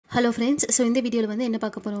Hello friends, so in the video வந்து என்ன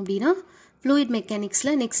பார்க்க போறோம் அப்படினா fluid mechanics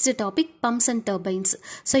ல next topic pumps and turbines.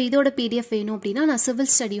 So இதோட PDF வேணும் அப்படினா நான் civil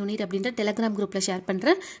study unit அப்படின்ற Telegram groupல ஷேர்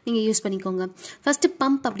பண்றேன், நீங்க யூஸ் பண்ணிக்கோங்க. First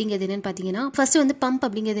pump அப்படிங்கிறது என்னன்னு பாத்தீங்கன்னா first வந்து pump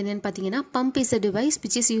அப்படிங்கிறது என்னன்னு பாத்தீங்கன்னா pump is a device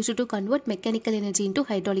which is used to convert mechanical energy into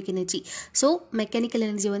hydraulic energy. So mechanical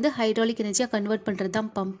energy வந்து hydraulic energy convert பண்றது தான்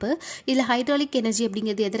pump. இதுல hydraulic energy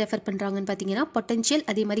அப்படிங்கிறது எதை ரெஃபர் பண்றாங்கன்னு பாத்தீங்கன்னா potential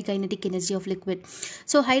அதே மாதிரி kinetic energy of liquid.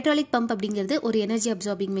 So hydraulic pump அப்படிங்கிறது ஒரு energy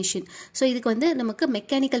absorbing machine. So இதுக்கு வந்து நமக்கு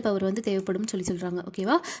mechanical power வந்து தேவைப்படும்னு சொல்லி சொல்றாங்க.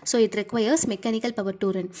 ஓகேவா? So it requires mechanical power to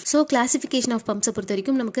run. So classification of pumps பொறுத்த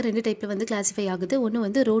வரைக்கும் நமக்கு ரெண்டு டைப்ல வந்து கிளாசிஃபை ஆகுது. ஒன்னு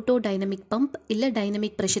வந்து roto dynamic pump இல்ல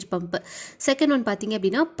dynamic pressure pump. Second one பாத்தீங்க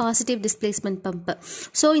அப்படினா positive displacement pump.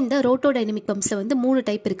 So இந்த roto dynamic pumpsல வந்து மூணு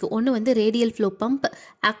டைப் இருக்கு. ஒன்னு வந்து radial flow pump,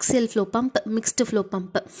 axial flow pump, mixed flow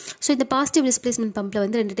pump. So இந்த positive displacement pumpல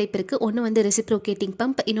வந்து ரெண்டு டைப் இருக்கு. ஒன்னு வந்து reciprocating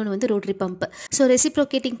pump, இன்னொன்னு வந்து rotary pump. So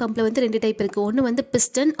reciprocating pumpல வந்து ரெண்டு டைப் இருக்கு. ஒன்னு வந்து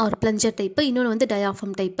piston or plunger type, இன்னொன்னு வந்து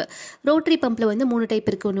diaphragm type. Rotary pumpல வந்து மூணு டைப்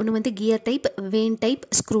இருக்கு. ஒன்னு வந்து gear type, vane type,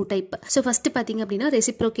 screw type. So first பாத்தீங்க அப்படினா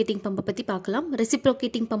reciprocating pump பத்தி பார்க்கலாம்.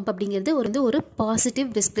 Reciprocating pump அப்படிங்கிறது ஒரு positive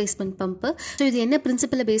displacement pump. So இது என்ன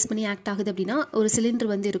பிரின்சிபலை பேஸ் பண்ணி ஆக்ட் ஆகுது அப்படினா ஒரு சிலிண்டர்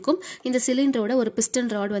வந்து இருக்கும். இந்த சிலிண்டரோட ஒரு piston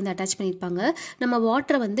rod வந்து அட்டாச் பண்ணிருப்பாங்க. நம்ம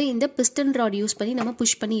வாட்டரை வந்து இந்த piston rod யூஸ் பண்ணி நம்ம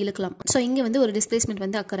புஷ் பண்ணி இழுக்கலாம். So இங்க வந்து ஒரு டிஸ்பிளேஸ்மென்ட்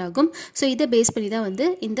வந்து அக்கர் ஆகும். So இதை பேஸ் பண்ணி தான் வந்து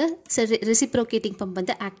இந்த reciprocating pump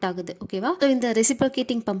வந்து ஆக்ட் ஆகுது. ஓகேவா? So இந்த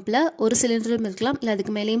reciprocating pumpல ஒரு சிலிண்டரும் இருக்கலாம், இல்ல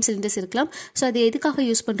அதுக்கு மேலேயும் சிலிண்டர்ஸ் இருக்கலாம். So அது எதுக்காக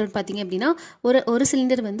யூஸ் பண்றோம்னு பாத்தீங்க அப்படினா ஒரு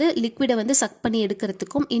சிலிண்டர் வந்து லிக்விடை வந்து சக் பண்ணி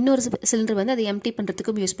எடுக்கிறதுக்கும் இன்னொரு சிலிண்டர் வந்து அதை எம்ப்டி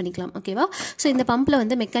பண்றதுக்கும் யூஸ் பண்ணிக்கலாம். ஓகேவா? So இந்த பம்ப்ல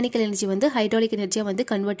வந்து மெக்கானிக்கல் எனர்ஜி வந்து ஹைட்ராலிக் எனர்ஜியா வந்து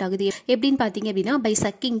கன்வெர்ட் ஆகுது. எப்படின்னு பாத்தீங்க அப்படினா by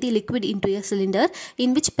sucking the liquid into a cylinder in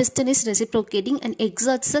which piston is reciprocating and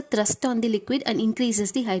exerts a thrust on the liquid and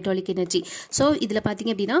increases the hydraulic energy. So இதுல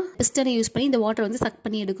பாத்தீங்க அப்படினா பிஸ்டனை யூஸ் பண்ணி இந்த வாட்டர் வந்து சக்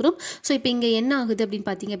பண்ணி எடுக்கிறோம். So இப்போ இங்க என்ன ஆகுது அப்படின்னு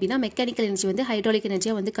பாத்தீங்க அப்படினா மெக்கானிக்கல் எனர்ஜி வந்து ஹைட்ராலிக்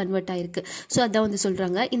எனர்ஜியா வந்து கன்வெர்ட் ஆயிருக்கு. So அதான் வந்து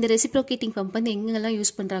சொல்றாங்க. இந்த ரெசிப்ரோகேட்டிங் பம்ப் வந்து எங்கெல்லாம்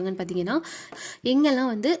யூஸ் பண்றாங்கன்னு பாத்தீங்கன்னா எங்கெல்லாம்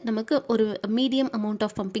வந்து நமக்கு ஒரு மீடியம் அமௌண்ட்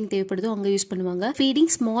ஆஃப் பம்பிங் தேவைப்படுதோ அங்க யூஸ் பண்ணுவாங்க.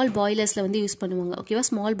 ஃபீடிங் ஸ்மால் பாய்லர்ஸ்ல வந்து யூஸ் பண்ணுவாங்க. ஓகேவா?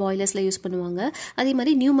 ஸ்மால் பாய்லர்ஸ்ல யூஸ் பண்ணுவாங்க. அதே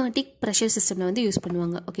மாதிரி நியூமேட்டிக் பிரஷர் சிஸ்டம்ல வந்து யூஸ்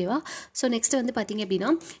பண்ணுவாங்க. ஓகேவா? ஸோ நெக்ஸ்ட் வந்து பாத்தீங்க அப்படின்னா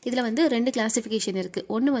இதுல வந்து ரெண்டு கிளாசிபிகேஷன் இருக்கு.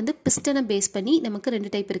 ஒன்னு வந்து பிஸ்டனை பேஸ் பண்ணி நமக்கு ரெண்டு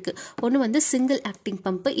டைப் இருக்கு. ஒன்னு வந்து சிங்கிள் ஆக்டிங்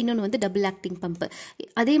பம்ப், இன்னொன்னு வந்து டபுள் ஆக்டிங் பம்ப்.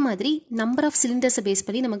 அதே மாதிரி நம்பர் ஆஃப் சிலிண்டர்ஸை பேஸ்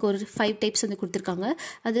பண்ணி நமக்கு ஒரு 5 டைப்ஸ் வந்து கொடுத்துருக்காங்க.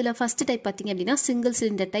 அதுல ஃபர்ஸ்ட் டைப் பாத்தீங்க அப்படின்னா single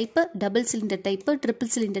cylinder type, double cylinder type,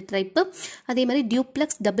 triple cylinder type, அதே மாதிரி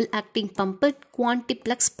duplex double acting pump,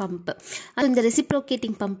 குவான்டிப்ளெக்ஸ் pump. இந்த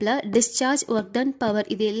reciprocating பம்ப்ல discharge, work done, power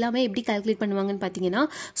இது எல்லாமே எப்படி கால்குலேட் பண்ணுவாங்கன்னு பாத்தீங்கன்னா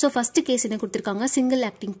ஸோ ஃபர்ஸ்ட் கேஸ் என்ன கொடுத்துருக்காங்க single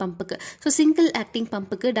acting பம்புக்கு. So single acting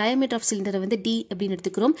பம்புக்கு diameter of சிலிண்டரை வந்து டி அப்படின்னு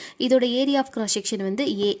எடுத்துக்கிறோம். இதோட ஏரியா ஆஃப் கிராஸ் செக்ஷன் வந்து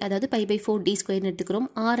ஏ, அதாவது π/4d ஸ்கொயர் எடுத்துக்கிறோம்.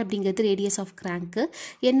 ஆர் அப்படிங்கிறது ரேடியஸ் ஆஃப் கிராங்க்,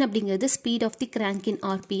 என் அப்படிங்கிறது speed of the crank in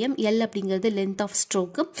RPM, L அப்படிங்கிறது length of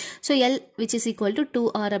stroke. So L which is equal to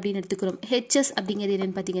 2r அப்படின்னு எடுத்துக்கிறோம். ஹெச்எஸ் அப்படிங்கிறது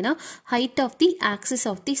என்னன்னு பாத்தீங்கன்னா height of the axis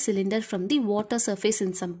of the cylinder from the water surface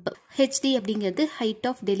in sump. HD அப்படிங்கிறது height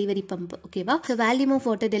of delivery pump. ஓகேவா? So வேல்யூம் of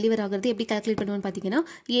water deliver ஆகிறது எப்படி கால்குலேட் பண்ணுவோம்னு பாத்தீங்கன்னா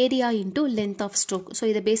area into length of stroke. So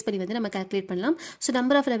இதை பேஸ் பண்ணி வந்து நம்ம கால்குலேட் பண்ணலாம். So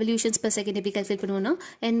number of revolutions per second எப்படி கால்குலேட் பண்ணுவோம்னா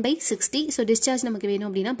n/60. ஸோ டிஸ்சார்ஜ் நமக்கு வேணும்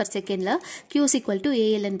அப்படின்னா per செகண்ட்ல q is equal to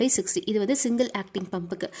ALN/60. இது வந்து single acting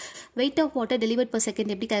பம்புக்கு. Weight of water delivered per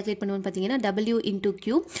second எப்படி கால்குலேட் பண்ணுவோம்னு பாத்தீங்கன்னா W into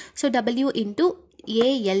Q. So W into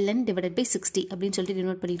ALN divided by 60 அப்படின்னு சொல்லிட்டு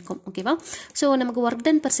டினோட் பண்ணியிருக்கோம். ஓகேவா? ஸோ நமக்கு ஒர்க்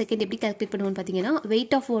டன் per செகண்ட் எப்படி கால்குலேட் பண்ணுவோம்னு பார்த்தீங்கன்னா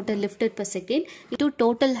weight of water lifted per second into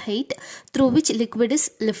total height through which liquid is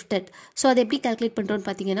lifted. So அதை எப்படி கால்குலேட் பண்ணுறோம்னு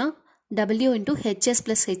பார்த்தீங்கன்னா W into HS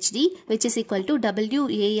plus HD which is equal to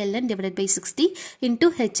WALN divided by 60 into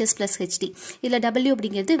HS plus HD. இதுல W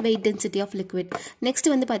அப்படிங்கிறது weight density of liquid. Next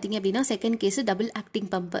வந்து பாத்தீங்க அப்படின்னா second case double acting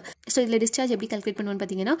pump. So இதுல டிஸ்சார்ஜ் எப்படி கால்குலேட் பண்ணுவோம்னு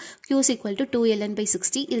பாத்தீங்கன்னா Q is equal to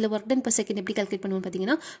 2ln/60. இதுல ஒர்க் டன் per செகண்ட் எப்படி கால்குலேட் பண்ணுவோம்னு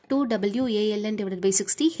பாத்தீங்கன்னா 2WALN divided by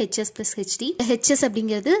 60 HS plus HD. HS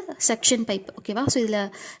அப்படிங்கிறது செக்ஷன் பைப். ஓகேவா? ஸோ இதுல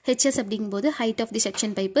HS அப்படிங்கும்போது height of the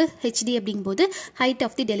section pipe, HD அப்படிங்கும்போது height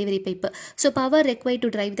of the delivery pipe. So power required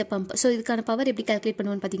to drive the pump. So இதுக்கான power எப்படி calculate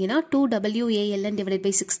பண்ணுவோம்னு பார்த்தீங்கன்னா 2WALN divided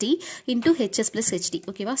by 60 into HS plus HD.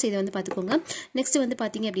 ஓகேவா? So இதை வந்து பார்த்துக்கோங்க. நெக்ஸ்ட் வந்து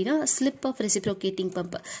பார்த்தீங்க அப்படின்னா slip of reciprocating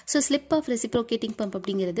pump. So slip of reciprocating pump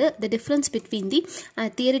அப்படிங்கிறது the difference between the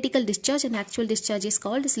theoretical discharge and actual discharge is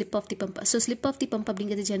called slip of the pump. So slip of the pump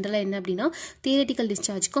அப்படிங்கிறது ஜென்ரலாக என்ன அப்படின்னா தியரிட்டிக்கல்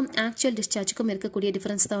டிஸ்சார்ஜுக்கும் ஆக்சுவல் டிஸ்சார்ஜுக்கும் இருக்கக்கூடிய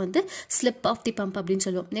difference தான் வந்து slip of the pump அப்படின்னு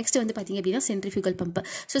சொல்லுவோம். நெக்ஸ்ட் வந்து பார்த்தீங்க அப்படின்னா centrifugal pump.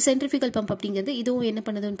 So centrifugal pump அப்படிங்கிறது இதுவும் என்ன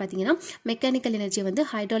பண்ணுதுன்னு பார்த்தீங்கன்னா மெக்கானிக்கல் எனர்ஜி வந்து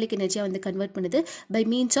ஹைட்ராலிக் எனர்ஜியா வந்து கன்வெர்ட் பண்ணுது by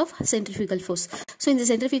means of centrifugal force. So இந்த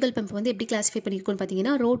சென்ட்ரிஃபியூகல் பம்ப் வந்து எப்படி கிளாசிஃபை பண்ணிருக்கோம்னு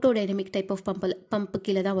பார்த்தீங்கன்னா roto dynamic type of pump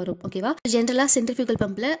கீழே தான் வரும். ஓகேவா? ஜென்ரலா சென்ட்ரிஃபியூகல்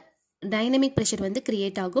பம்ப்ல டைனமிக் ப்ரெஷர் வந்து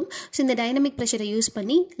கிரியேட் ஆகும். ஸோ இந்த டைனமிக் ப்ரெஷரை யூஸ்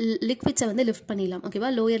பண்ணி லிக்விட்ஸை வந்து லிஃப்ட் பண்ணிடலாம். ஓகேவா,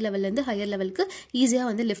 லோயர் லெவல்லேருந்து ஹையர் லெவலுக்கு ஈஸியாக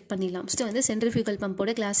வந்து லிஃப்ட் பண்ணிடலாம். ஸோ வந்து centrifugal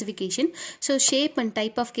பம்போட classification. So shape and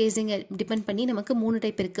type of கேசிங்கை depend பண்ணி நமக்கு 3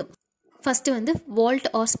 டைப் இருக்குது. ஃபஸ்ட்டு வந்து வால்ட்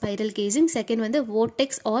ஆர் ஸ்பைரல் கேசிங், செகண்ட் வந்து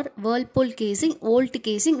vortex R Whirlpool casing, volt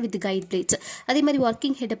casing with guide plates. அதே மாதிரி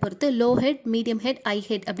ஒர்க்கிங் ஹெட்டை பொறுத்து low head, medium head, high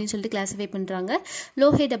head அப்படின்னு சொல்லிட்டு கிளாஸிஃபை பண்ணுறாங்க. லோ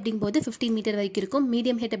ஹெட் அப்படிங்கும்போது 15 மீட்டர் வரைக்கும் இருக்கும்,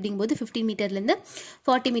 மீடியம் ஹெட் அப்படிங்கும்போது 15 மீட்டர்லேருந்து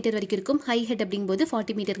 40 மீட்டர் வரைக்கும் இருக்கும், ஹை ஹெட் அப்படிங்கும்போது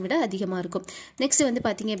 40 மீட்டர் விட அதிகமாக இருக்கும். நெக்ஸ்ட் வந்து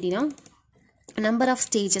பார்த்தீங்க அப்படின்னா நம்பர் ஆஃப்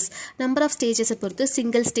ஸ்டேஜஸை பொறுத்து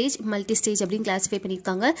சிங்கிள் ஸ்டேஜ், மல்டி ஸ்டேஜ் அப்படின்னு கிளாஸிஃபை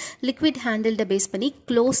பண்ணியிருக்காங்க. லிக்விட் ஹேண்டில்டை பேஸ் பண்ணி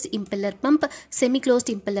closed impeller pump, semi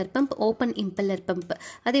closed impeller pump, open impeller pump.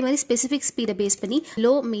 அதே மாதிரி ஸ்பெசிஃபிக் ஸ்பீடை பேஸ் பண்ணி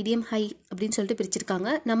லோ, மீடியம், ஹை அப்படின்னு சொல்லிட்டு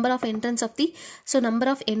பிரிச்சிருக்காங்க. Number of entrance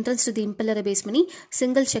to the இம்பெல்லரை base பண்ணி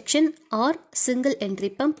single section R single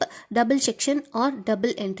entry pump, double section R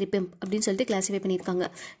double entry pump அப்படின்னு சொல்லிட்டு கிளாஸிஃபை பண்ணியிருக்காங்க.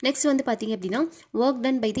 நெக்ஸ்ட் வந்து பார்த்தீங்க அப்படின்னா work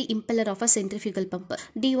done by the impeller of a centrifugal pump.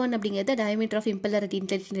 D1 அப்படிங்கிறது diameter of impeller at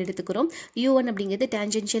inlet எடுத்துக்கிறோம். U1 அப்படிங்கிறது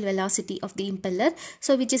tangential velocity of the impeller,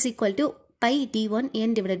 so which is equal to pi d1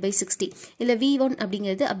 n divided by 60. இல்லை V1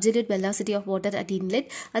 அப்படிங்கிறது absolute velocity of water at inlet.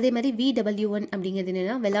 அதே மாதிரி VW1 அப்படிங்கிறது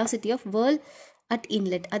என்னன்னா velocity of whirl at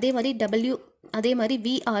inlet. அதே மாதிரி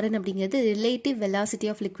VRN அப்படிங்கிறது relative velocity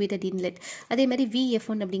of liquid at inlet. அதே மாதிரி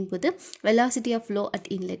VF1 அப்படிங்கும்போது velocity of flow at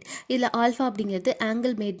inlet. இதில் alpha அப்படிங்கிறது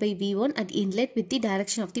angle made by V1 at inlet with the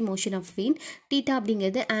direction of the motion of wind. Theta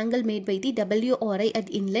அப்படிங்கிறது angle made by the WRI at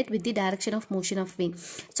inlet with the direction of motion of wind.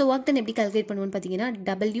 So work done எப்படி calculate பண்ணுவோம்னு பார்த்தீங்கன்னா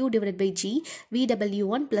W divided by G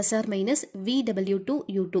VW1 plus or minus VW2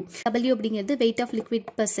 U2. W அப்படிங்கிறது weight of liquid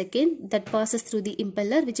per second that passes through the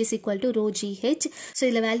impeller which is equal to rho GH. So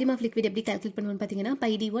இதில் volume of liquid எப்படி calculate பண்ணுவோம்னு பார்த்தீங்கன்னா pi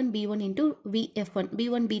d1 b1 into vf1.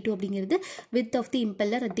 b1 b2 அப்படிங்கிறது width of the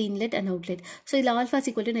impeller at the inlet and outlet. So இதில் alpha is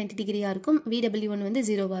equal to 90 degree இருக்கும், VW1 வந்து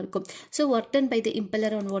 0 இருக்கும். So work done by the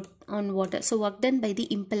impeller on water. So work done by the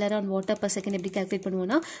impeller on water per second எப்படி calculate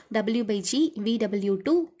பண்ணுவோம்னா W by G VW2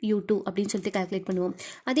 U2 அப்படின்னு சொல்லிட்டு calculate பண்ணுவோம்.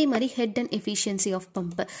 அதே மாதிரி head and efficiency of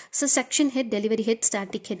pump. So suction head, delivery head,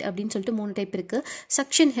 static head அப்படின்னு சொல்லிட்டு 3 type இருக்கு.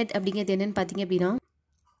 Suction head அப்படிங்கிறது என்னன்னு பார்த்தீங்க அப்படின்னா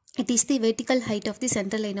it is the vertical height of the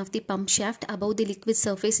central line of the pump shaft above the liquid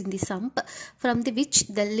surface in the sump from the which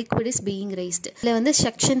the liquid is being raised. இதில் வந்து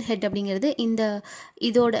suction head அப்படிங்கிறது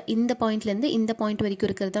இந்த பாயிண்ட்லேருந்து இந்த பாயிண்ட் வரைக்கும்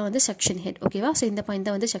இருக்கிறது தான் வந்து suction head. ஓகேவா, ஸோ இந்த பாயிண்ட்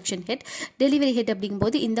தான் வந்து suction head. டெலிவரி ஹெட்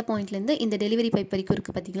அப்படிங்கும்போது இந்த பாயிண்ட்லேருந்து இந்த டெலிவரி பைப் வரைக்கும்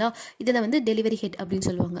இருக்குது பார்த்தீங்களா, இதை வந்து டெலிவரி ஹெட் அப்படின்னு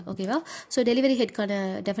சொல்லுவாங்க. ஓகேவா, ஸோ டெலிவரி ஹெட்கான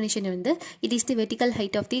டெஃபினேஷன் வந்து it is the vertical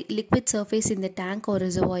height of the liquid surface in the tank or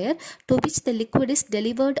reservoir to which the liquid is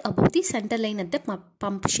delivered above the center line at the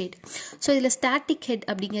pump shaft. So இதில் static head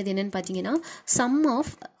அப்படிங்கிறது என்னென்னு பார்த்தீங்கன்னா some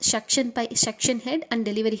of suction head and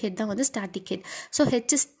delivery head தான் வந்து static head. So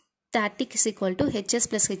H static is equal to HS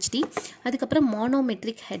plus HD. அதுக்கப்புறம்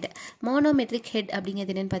மானோமெட்ரிக் head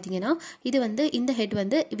அப்படிங்கிறது என்னென்னு பார்த்தீங்கன்னா இது வந்து இந்த ஹெட்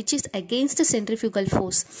வந்து which is against centrifugal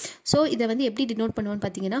force. So இதை வந்து எப்படி டினோட் பண்ணுவோன்னு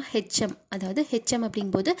பார்த்தீங்கன்னா HM, அதாவது HM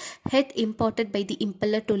அப்படிங்கும்போது head imparted by the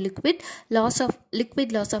impeller to liquid loss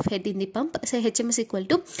of head in the pump. So HM is equal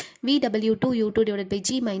to VW2 U2 divided by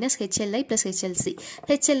G minus HLI plus HLC.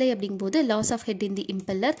 HLI அப்படிங்கும்போது loss of head in the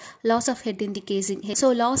impeller, loss of head in the casing.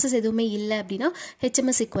 So losses எதுவுமே இல்லை அப்படின்னா HM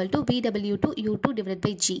is equal to VW2 U2 divided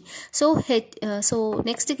by G. So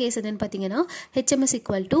next case என்னன்னு பார்த்தீங்கன்னா HM is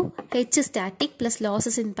equal to H static plus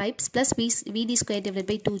losses in pipes plus VD square divided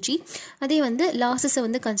by 2G. அதே வந்து losses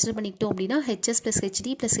வந்து consider பண்ணிக்கிட்டோம் அப்படின்னா HS plus HD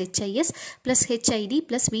plus HIS plus HID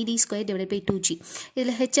plus VD square divided by 2G.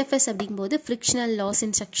 இதில் HFS அப்படிங்கும்போது frictional loss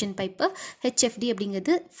in suction pipe, HFD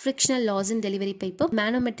அப்படிங்கிறது frictional loss in delivery pipe.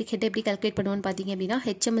 Manometric head எப்படி calculate பண்ணுவோம்னு பார்த்தீங்க அப்படின்னா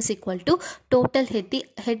HM is equal to total head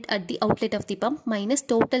at the outlet of the pump minus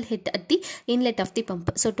total head at the inlet of the pump.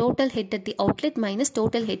 So total head at the outlet minus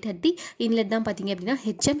total head at the inlet தான் பார்த்தீங்க அப்படின்னா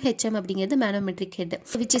HM அப்படிங்கிறது manometric head,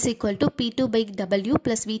 which is equal to P2 by W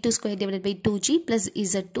plus V2 square divided by 2G plus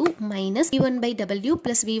Z2 minus P1 by W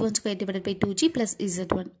plus V1 square divided by 2G plus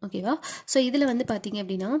Z1. ஓகேவா, so இதில் வந்து பார்த்தீங்க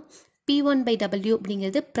அப்படின்னா P1 by W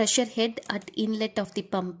அப்படிங்கிறது pressure head at inlet of the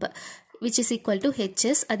pump which is equal to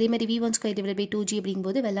HS. அதே மாதிரி V1 square divided by 2G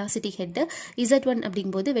அப்படிங்கும்போது velocity head. Z1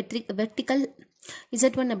 அப்படிங்கும்போது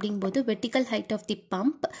vertical height of the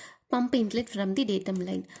pump inlet from the datum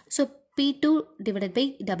line. So P2 divided by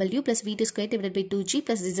W plus V2 square divided by 2G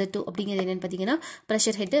plus Z2 அப்படிங்கிறது என்னன்னு பார்த்தீங்கன்னா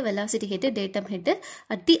pressure head, velocity head, datum head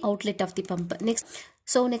at the outlet of the pump. Next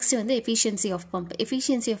வந்து efficiency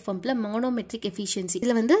of pumpல monometric efficiency.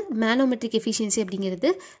 இதில் வந்து manometric efficiency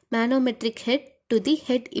அப்படிங்கிறது manometric head to the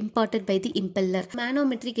head imparted by the impeller.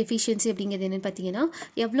 Manometric efficiency அப்படிங்கிறது என்னன்னு பார்த்தீங்கன்னா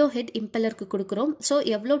எவ்வளோ ஹெட் இம்பெல்லருக்கு கொடுக்குறோம், so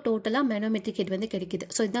எவ்வளோ டோட்டலாக manometric head வந்து கிடைக்குது.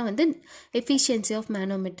 ஸோ இதுதான் வந்து efficiency of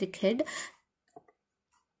manometric head.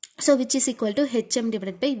 So which is equal to hm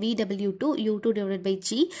divided by vw2 u2 divided by g.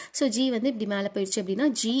 So g வந்து இப்படி மேலே போயிடுச்சு அப்படின்னா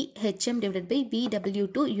g hm divided by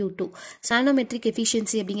vw2 u2. Manometric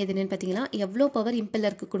efficiency அப்படிங்கிறது என்னன்னு பார்த்தீங்கன்னா எவ்வளோ பவர்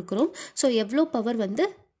இம்பெல்லருக்கு கொடுக்குறோம், ஸோ எவ்வளோ பவர் வந்து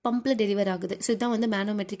பம்பில் டெலிவர் ஆகுது. ஸோ இதுதான் வந்து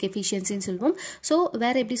மேனோமெட்ரிக் எஃபிஷியன்சின்னு சொல்லுவோம். ஸோ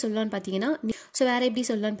வேறு எப்படி சொல்லலாம்னு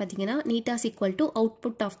பார்த்தீங்கன்னா Neeta's equal to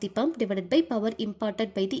output of the pump divided by power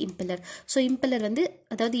imported by the impeller. So impeller வந்து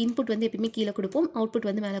அதாவது இன்புட் வந்து எப்பயுமே கீழே கொடுப்போம், அவுட்புட்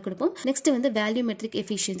வந்து மேலே கொடுப்போம். நெக்ஸ்ட் வந்து வேல்யூமெட்ரிக்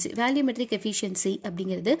எஃபிஷியன்சி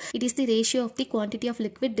அப்படிங்கிறது it is the ratio of the quantity of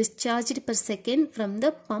liquid discharged per second from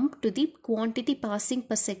the pump to the quantity passing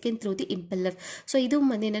per second through the impeller. So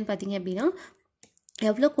இதுவும் வந்து என்னென்னு பார்த்தீங்க அப்படின்னா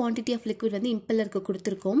எவ்வளோ குவான்டிட்டி ஆஃப் லிக்விட் வந்து இம்பெல்லருக்கு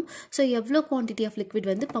கொடுத்துருக்கோம், ஸோ எவ்வளோ குவான்டிட்டி ஆஃப் லிக்விட்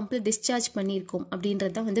வந்து பம்பில் டிஸ்சார்ஜ் பண்ணியிருக்கோம்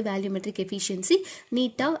அப்படின்றது தான் வந்து வேல்யூமெட்ரிக் எஃபிஷியன்சி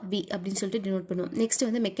நீட்டா வி அப்படின்னு சொல்லிட்டு டினோட் பண்ணுவோம். நெக்ஸ்ட்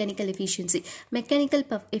வந்து மெக்கானிக்கல்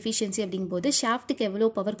எஃபிஷியன்சி அப்படிங்கும்போது ஷாஃப்ட்டுக்கு எவ்வளோ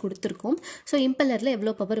பவர் கொடுத்துருக்கோம், ஸோ இம்பெல்லரில்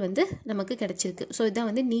எவ்வளோ பவர் வந்து நமக்கு கிடச்சிருக்கு. ஸோ இதுதான்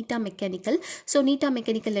வந்து நீட்டா மெக்கானிக்கல். ஸோ நீட்டா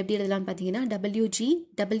மெக்கானிக்கல் எப்படி எழுதலாம்னு பார்த்தீங்கன்னா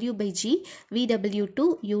W by G VW2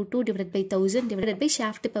 U2 divided by 1000 divided by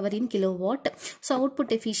shaft power in kilowatt. So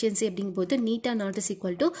output efficiency அப்படிங்கும்போது நீட்டா not is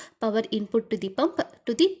equal to power input to the pump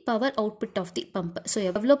to the power output of the pump. So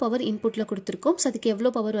எவ்வளோ power இன்புட்டில் கொடுத்துருக்கோம், so அதுக்கு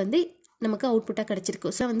எவ்வளோ power வந்து நமக்கு அவுட்புட்டாக கிடச்சிருக்கு.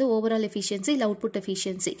 ஸோ வந்து ஓவரால் எஃபிஷியன்சி இல்லை output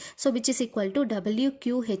efficiency. So which is equal to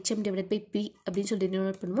WQHM divide by P அப்படின்னு சொல்லிட்டு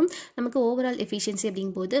டினோட் பண்ணுவோம். நமக்கு ஓவரால் எஃபிஷியன்சி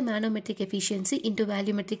அப்படிங்கும்போது manometric efficiency into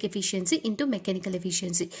வேல்யூமெட்ரிக் efficiency into mechanical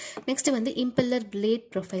efficiency. Next வந்து impeller plate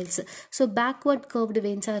profiles. So backward curved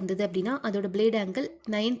வெயின்ஸாக இருந்தது அப்படின்னா அதோட பிளேட் ஆங்கிள்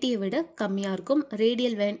 90 விட கம்மியாக இருக்கும்.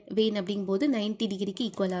 ரேடியல் வெயின் அப்படிங்கும்போது 90 டிகிரிக்கு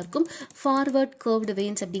ஈக்குவலாக இருக்கும். ஃபார்வர்ட் கர்வ்டு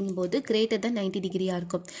வெயின்ஸ் அப்படிங்கும்போது கிரேட்டர் than 90 டிகிரியாக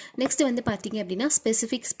இருக்கும். நெக்ஸ்ட் வந்து பார்த்தீங்க அப்படின்னா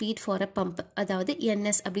ஸ்பெசிஃபிக் ஸ்பீட் ஃபார் pump அதாவது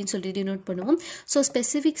NS அப்படின்னு சொல்லிட்டு டினோட் பண்ணுவோம். So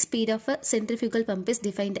specific speed of a centrifugal pump is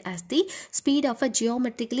defined as the speed of a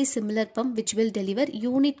geometrically similar pump which will deliver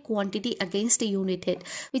unit quantity against a unit head,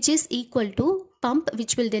 which is equal to pump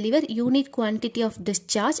which will deliver unit quantity of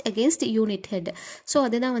discharge against unit head. So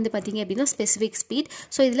அதுதான் வந்து பார்த்தீங்க அப்படின்னா specific speed.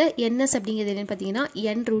 So இதில் NS அப்படிங்கிறது என்னன்னு பார்த்தீங்கன்னா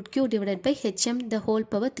N√Q divided by HM the whole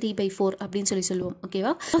power 3/4 அப்படின்னு சொல்லுவோம்.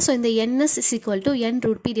 ஓகேவா? ஸோ இந்த NS is equal to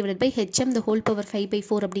N√P divided by HM the whole power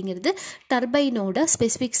 5/4 அப்படிங்கிறது டர்பைனோட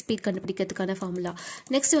ஸ்பெசிஃபிக் ஸ்பீட் கண்டுபிடிக்கிறதுக்கான ஃபார்முலா.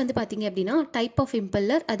 நெக்ஸ்ட் வந்து பார்த்தீங்க அப்படின்னா டைப் ஆஃப்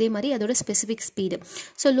இம்பெல்லர், அதே மாதிரி அதோட specific speed.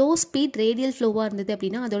 So low speed radial ஃப்ளோவாக இருந்தது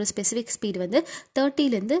அப்படின்னா அதோட ஸ்பெசிஃபிக் ஸ்பீட் வந்து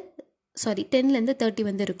 10லேருந்து 30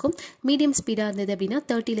 வந்து இருக்கும். மீடியம் ஸ்பீடாக இருந்தது அப்படின்னா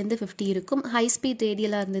 30லேருந்து 50 இருக்கும். ஹை ஸ்பீட்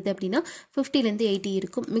ரேடியலாக இருந்தது அப்படின்னா 50லேருந்து 80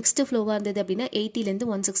 இருக்கும். மிக்ஸ்டு ஃப்ளோவாக இருந்தது அப்படின்னா 80லேருந்து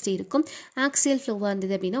 160 இருக்கும். ஆக்சியல் ஃப்ளோவாக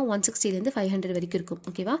இருந்தது அப்படின்னா 160லேருந்து 500 வரைக்கும் இருக்கும்.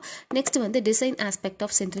 ஓகேவா? நெக்ஸ்ட் வந்து design aspect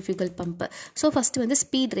of centrifugal pump. So first வந்து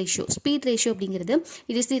ஸ்பீட் ரேஷியோ அப்படிங்கிறது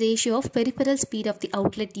it is the ratio of peripheral speed of the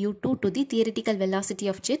outlet U2 to the theoretical velocity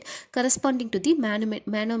of jet corresponding to the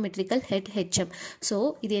மேனோமெட்ரிக்கல் head HM. So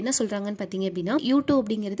இது என்ன சொல்கிறாங்கன்னு பார்த்தீங்க அப்படின்னா U2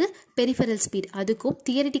 அப்படிங்கிறது peripheral speed, அதுக்கும்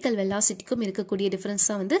theoretical வெலாசிட்டிக்கும் இருக்கக்கூடிய டிஃபரன்ஸ்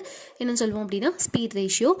தான் வந்து என்னன்னு சொல்லுவோம் அப்படின்னா speed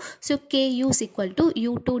ratio. So KU is equal to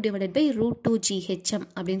U2 divided by √2G HM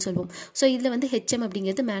அப்படின்னு சொல்லுவோம். ஸோ இதில் வந்து HM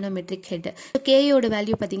அப்படிங்கிறது மேனோமெட்ரிக் ஹெட். ஸோ KUயோட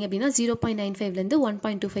வேல்யூ பார்த்தீங்க அப்படின்னா 0.95லேருந்து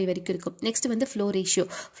 1.25 வரைக்கும் இருக்கும். நெக்ஸ்ட் வந்து ஃப்ளோ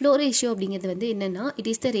ரேஷியோ அப்படிங்கிறது வந்து என்னன்னா it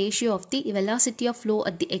is the ratio of the velocity of flow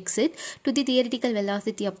at the exit to the theoretical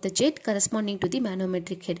velocity of the jet corresponding to the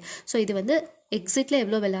manometric head. So இது வந்து எக்ஸிட்டில்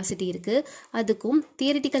எவ்வளோ வெலாசிட்டி இருக்குது அதுக்கும்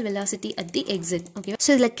theoretical velocity at the exit. Okay, so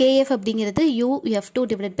இதில் KF அப்படிங்கிறது UF2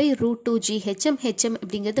 divided by √2G HM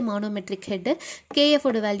அப்படிங்கிறது மானோமெட்ரிக் head.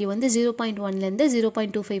 KFோட value வந்து 0.1லேருந்து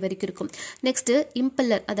 0.25 வரைக்கும் இருக்கும். நெக்ஸ்ட்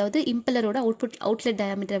இம்பெல்லர், அதாவது இம்பெல்லரோட அவுட்லெட்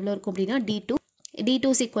டயாமீட்டர் எவ்வளோ இருக்கும் அப்படின்னா D2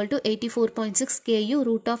 is equal to 84.6 KU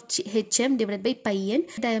root of HM divided by pi n.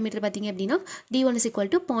 Diameter பார்த்தீங்க அப்படின்னா D1 is equal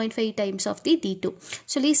to 0.5 times of the D2.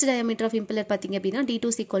 So least diameter of impeller பார்த்தீங்க அப்படின்னா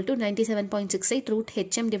D2 is equal to 97.68 root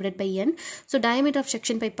HM divided by n. So diameter of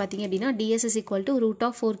section pipe பார்த்தீங்க அப்படின்னா DS is equal to root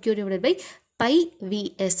of 4Q divided by pi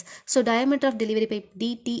VS. So diameter of delivery pipe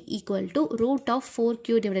DT equal to root of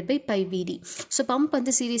 4Q divided by pi VD. So pump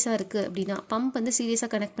வந்து சீரியஸாக இருக்குது அப்படின்னா pump வந்து சீரியஸாக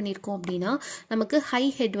connect பண்ணியிருக்கோம் அப்படின்னா நமக்கு ஹை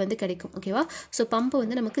ஹெட் வந்து கிடைக்கும். ஓகேவா? ஸோ பம்ப்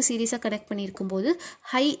வந்து நமக்கு சீரியஸாக கனெக்ட் பண்ணியிருக்கும் போது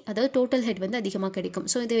அதாவது டோட்டல் ஹெட் வந்து அதிகமாக கிடைக்கும்.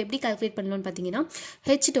 ஸோ இதை எப்படி கால்குலேட் பண்ணணும்னு பார்த்தீங்கன்னா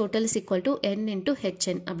H total is equal to N into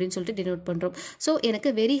HN அப்படின்னு சொல்லிட்டு டினோட் பண்ணுறோம். ஸோ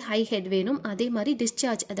எனக்கு வெரி ஹை ஹெட் வேணும், அதே மாதிரி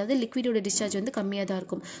டிஸ்சார்ஜ் அதாவது லிக்விடோட டிஸ்சார்ஜ் வந்து கம்மியாக தான்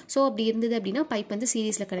இருக்கும். ஸோ அப்படி இருந்தது அப்படின்னா பைப் வந்து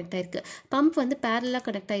சீரியஸில் கனெக்ட் ஆயிருக்கு. பம்ப் வந்து பேரலாக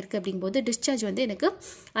கனெக்ட் ஆயிருக்கு அப்படிங்கும்போது டிஸ்சார்ஜ் வந்து எனக்கு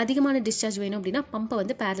அதிகமான டிஸ்சார்ஜ் வேணும் அப்படின்னா பம்பை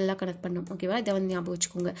வந்து பேரலாக கனெக்ட் பண்ணணும். ஓகேவா? இதை வந்து ஞாபகம்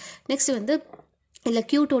வச்சுக்கோங்க. நெக்ஸ்ட் வந்து இல்லை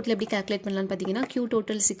Q டோட்டல் எப்படி கால்குலேட் பண்ணலான்னு பார்த்தீங்கன்னா Q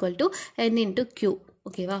total is equal to N into Q.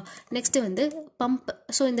 ஓகேவா? நெக்ஸ்ட் வந்து பம்ப்.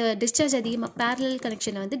 ஸோ இந்த டிஸ்சார்ஜ் அதிகமாக பேரலல்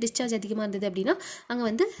கனெக்ஷனில் வந்து டிஸ்சார்ஜ் அதிகமாக இருந்தது அப்படின்னா அங்கே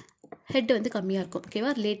வந்து ஹெட் வந்து கம்மியாக இருக்கும்.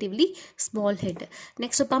 ஓகேவா, relatively small head.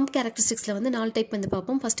 Next pump கேரக்டரிஸ்டிக்ஸில் வந்து 4 டைப் வந்து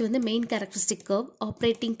பார்ப்போம். ஃபஸ்ட்டு வந்து main characteristic curve,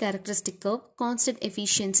 operating characteristic curve, constant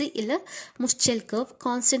efficiency இல்லை முஸ்செல் curve,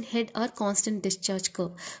 constant head R constant discharge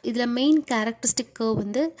curve. இதில் மெயின் கேரக்டரிஸ்டிக் கர்வ்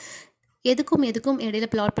வந்து எதுக்கும் இடையில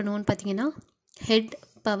பிளாட் பண்ணுவோன்னு பார்த்தீங்கன்னா head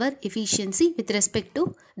power efficiency with respect to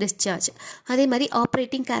discharge. அதே மாதிரி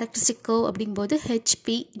ஆப்ரேட்டிங் கேரக்டரிஸ்டிக் கர்வ் அப்படிங்கும்போது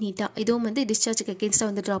ஹெச்பி நீட்டா இதுவும் வந்து டிஸ்சார்ஜுக்கு அகேன்ஸ்டாக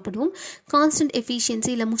வந்து ட்ரா பண்ணுவோம். கான்ஸ்டன்ட்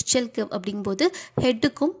எஃபிஷியன்சி இல்லை முஸ்செல் கர்வ் அப்படிங்கும்போது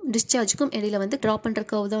ஹெட்டுக்கும் டிஸ்சார்ஜுக்கும் இடையில வந்து ட்ரா பண்ணுற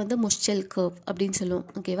கர்வ் தான் வந்து முஸ்செல் கர்வ் அப்படின்னு சொல்லுவோம்.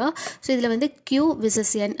 ஓகேவா, ஸோ இதில் வந்து Q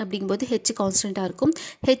விசஸ் N அப்படிங்கும்போது ஹெச் கான்ஸ்டண்ட்டாக இருக்கும்,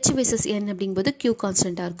 ஹெச் விசஸ் N அப்படிங்கும்போது Q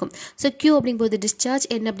கான்ஸ்டண்ட்டாக இருக்கும். ஸோ Q அப்படிங்கும்போது டிஸ்சார்ஜ்,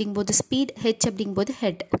 N அப்படிங்கும்போது ஸ்பீட், ஹெச் அப்படிங்கும்போது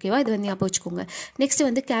ஹெட். ஓகேவா, இது வந்து ஞாபகம் வச்சுக்கோங்க. நெக்ஸ்ட்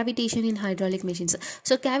வந்து கேவிடேஷன் இன் ஹைட்ராலிக் மிஷின்ஸ்.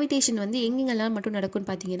 ஸோ கேவிடேஷன் வந்து எங்கெங்கெல்லாம் மட்டும் நடக்கும்னு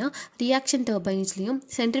பார்த்தீங்கன்னா ரியாக்ஷன் டர்பைன்ஸ்லையும்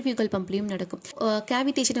சென்ட்ரிஃபியூகல் பம்ப்லையும் நடக்கும்.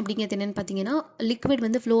 கேவிடேஷன் அப்படிங்கிறது என்னென்னு பார்த்தீங்கன்னா லிக்விட்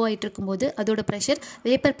வந்து ஃப்ளோ ஆகிட்டு இருக்கும்போது அதோட ப்ரெஷர்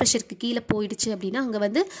வேப்பர் ப்ரெஷருக்கு கீழே போயிடுச்சு அப்படின்னா அங்கே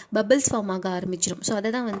வந்து பபிள்ஸ் ஃபார்ம் ஆக ஆரம்பிச்சிடும். ஸோ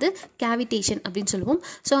அதை தான் வந்து கேவிடேஷன் அப்படின்னு சொல்லுவோம்.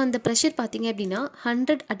 ஸோ அந்த ப்ரெஷர் பார்த்தீங்க அப்படின்னா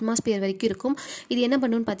 100 அட்மாஸ்பியர் வரைக்கும் இருக்கும். இது என்ன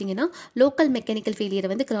பண்ணுன்னு பார்த்தீங்கன்னா லோக்கல் மெக்கானிக்கல்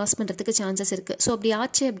ஃபெயிலியரை வந்து கிராஸ் பண்ணுறதுக்கு சான்சஸ் இருக்குது. ஸோ அப்படி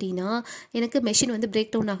ஆச்சு அப்படின்னா எனக்கு மெஷின் வந்து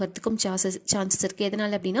பிரேக் டவுன் ஆகிறதுக்கும் சான்சஸ் இருக்குது.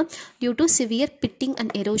 எதனால் அப்படின்னா due to severe fitting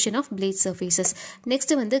and erosion of plate surfaces. Next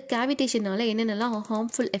வந்து கேவிடேஷனால என்னென்னலாம்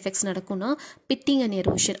ஹார்ம்ஃபுல் எஃபெக்ட்ஸ் நடக்கும்னா fitting and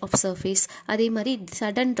erosion of surface, அதே மாதிரி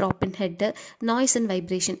sudden drop in head, noise and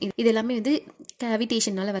vibration, இது எல்லாமே வந்து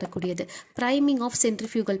கேவிடேஷனால வரக்கூடியது. Priming of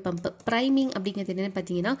centrifugal pump. Priming அப்படிங்கிறது என்னென்னு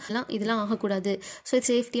பார்த்தீங்கன்னா இதெல்லாம் ஆகக்கூடாது. ஸோ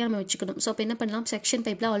சேஃப்டியாக நம்ம வச்சுக்கணும். ஸோ அப்போ என்ன பண்ணலாம், செக்ஷன்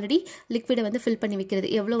பைப்பில் ஆல்ரெடி லிக்விடை வந்து ஃபில் பண்ணி வைக்கிறது,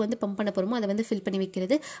 எவ்வளோ வந்து பம்ப் பண்ண போகிறோமோ அதை வந்து ஃபில் பண்ணி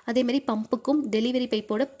வைக்கிறது. அதே மாதிரி பம்புக்கும் டெலிவரி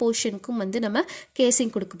பைப்போட போர்ஷனுக்கும் வந்து நம்ம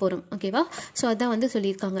கேசிங் கொடுக்க போகிறோம். ஓகேவா, ஸோ அதான் வந்து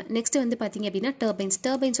சொல்லியிருக்காங்க. நெக்ஸ்ட் வந்து பார்த்தீங்க அப்படின்னா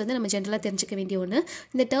டர்பைன்ஸ் வந்து நம்ம ஜென்ரலாக தெரிஞ்சுக்க வேண்டிய ஒன்று.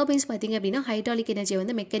 இந்த டர்பைன்ஸ் பார்த்தீங்க அப்படின்னா ஹைட்ராலிக் எனர்ஜியை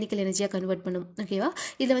வந்து மெக்கானிக்கல் எனர்ஜியாக கன்வெர்ட் பண்ணும். ஓகேவா,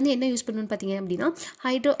 இதில் வந்து என்ன யூஸ் பண்ணணும்னு பார்த்தீங்க அப்படின்னா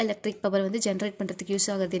ஹைட்ரோ எலக்ட்ரிக் பவர் வந்து ஜென்ரேட் பண்ணுறதுக்கு யூஸ்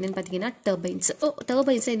ஆகுது. என்னன்னு பார்த்தீங்கன்னா டர்பைன்ஸ். ஸோ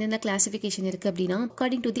டர்பைன்ஸில் என்னென்ன கிளாசிஃபிகேஷன் இருக்குது அப்படின்னா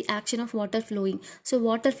according to the action of water flowing. So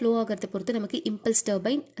water flow ஆகிறத பொறுத்து நமக்கு இம்பல்ஸ்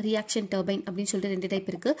டர்பைன், ரியாக்ஷன் டர்பைன் அப்படின்னு சொல்லிட்டு 2 டைப்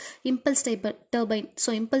இருக்குது. Impulse turbine,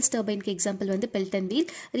 so impulse டர்பைனுக்கு example வந்து பெல்டன் வீல்.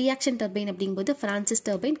 ரியாக்ஷன் டர்பைன் அப்படிங்கும்போது ஃப்ரான்சிஸ்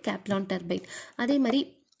டர்பைன், கேப்லான் டர்பைன். அதே மாதிரி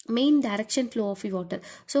main direction flow of water.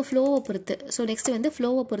 So ஃப்ளோவை பொறுத்து, ஸோ நெக்ஸ்ட் வந்து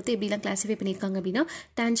ஃப்ளோவை பொறுத்து எப்படிலாம் கிளாஸிஃபை பண்ணியிருக்காங்க அப்படின்னா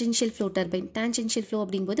tangential flow turbine. Tangential flow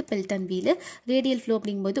அப்படிங்கும்போது பெல்டன் வீல். ரேடியல் ஃப்ளோ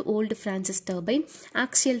அப்படிங்கும்போது old Francis turbine.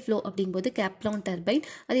 Axial flow அப்படிங்கும்போது கேப்லான் டர்பைன்.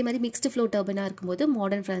 அதே மாதிரி மிக்ஸ்டு ஃப்ளோ டர்பைனாக இருக்கும்போது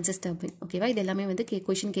மாடர்ன் ஃப்ரான்சிஸ் டர்பைன். ஓகேவா, இது எல்லாமே வந்து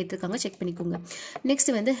கொஷின் கேட்டிருக்காங்க, செக் பண்ணிக்கோங்க.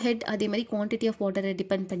 நெக்ஸ்ட் வந்து ஹெட், அதே மாதிரி குவான்டிட்டி ஆஃப் வாட்டரை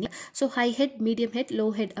டிபெண்ட் பண்ணி so high head, medium head, low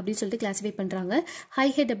head அப்படின்னு சொல்லிட்டு கிளாஸிஃபை பண்ணுறாங்க. ஹை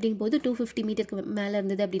ஹெட் அப்படிங்கும்போது 250 மீட்டருக்கு மேலே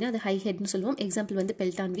இருந்தது அப்படின்னா அது ஹை ஹெட்னு சொல்லுவோம். எக்ஸாம்பிள் வந்து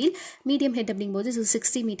பெல்டான் வீல். மீடியம் ஹெட் அப்படிங்கும்போது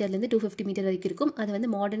 60 மீட்டர்லேருந்து 250 மீட்டர் வரைக்கும் இருக்கும். அது வந்து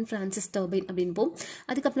மாடர்ன் ஃப்ரான்சிஸ் டர்பைன் அப்படின்போம்.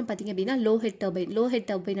 அதுக்கப்புறம் பார்த்தீங்க அப்படின்னா லோ ஹெட்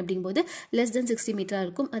டர்பைன் அப்படிங்கும்போது லெஸ் தென் 60 மீட்டராக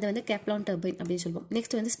இருக்கும். அதை வந்து கேப்லான் டர்பைன் அப்படின்னு சொல்லுவோம்.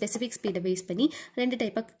 நெக்ஸ்ட் வந்து ஸ்பெசிஃபிக் ஸ்பீடை பேஸ் பண்ணி 2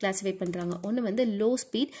 டைப்பாக கிளாஸிஃபை பண்ணுறாங்க. ஒன்று வந்து லோ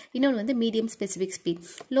ஸ்பீட், இன்னொன்று வந்து medium specific speed.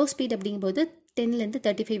 Low speed அப்படிங்கும்போது 10லேருந்து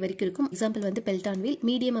 35 வரைக்கும் இருக்கும். எக்ஸாம்பிள் வந்து பெல்டான் வீல்.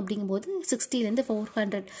 மீடியம் அப்படிங்கும்போது 60லேருந்து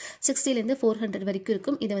 400 வரைக்கும்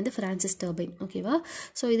இருக்கும். இது வந்து ஃப்ரான்சிஸ் டர்பைன். ஓகேவா,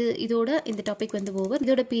 ஸோ இதோட இந்த டாபிக் வந்து ஓவர்.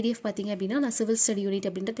 இதோட பிடிஎஃப் பார்த்தீங்க அப்படின்னா நான் சிவில் ஸ்டடி யூனிட்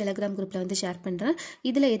அப்படின்ற டெலிகிராம் குரூப்பில் வந்து ஷேர் பண்ணுறேன்.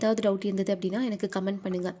 இதில் ஏதாவது டவுட் இருந்தது அப்படின்னா எனக்கு கமெண்ட்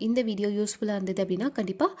பண்ணுங்கள். இந்த வீடியோ யூஸ்ஃபுல்லாக இருந்தது அப்படின்னா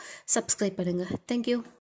கண்டிப்பாக சப்ஸ்கிரைப் பண்ணுங்கள். தேங்க்யூ.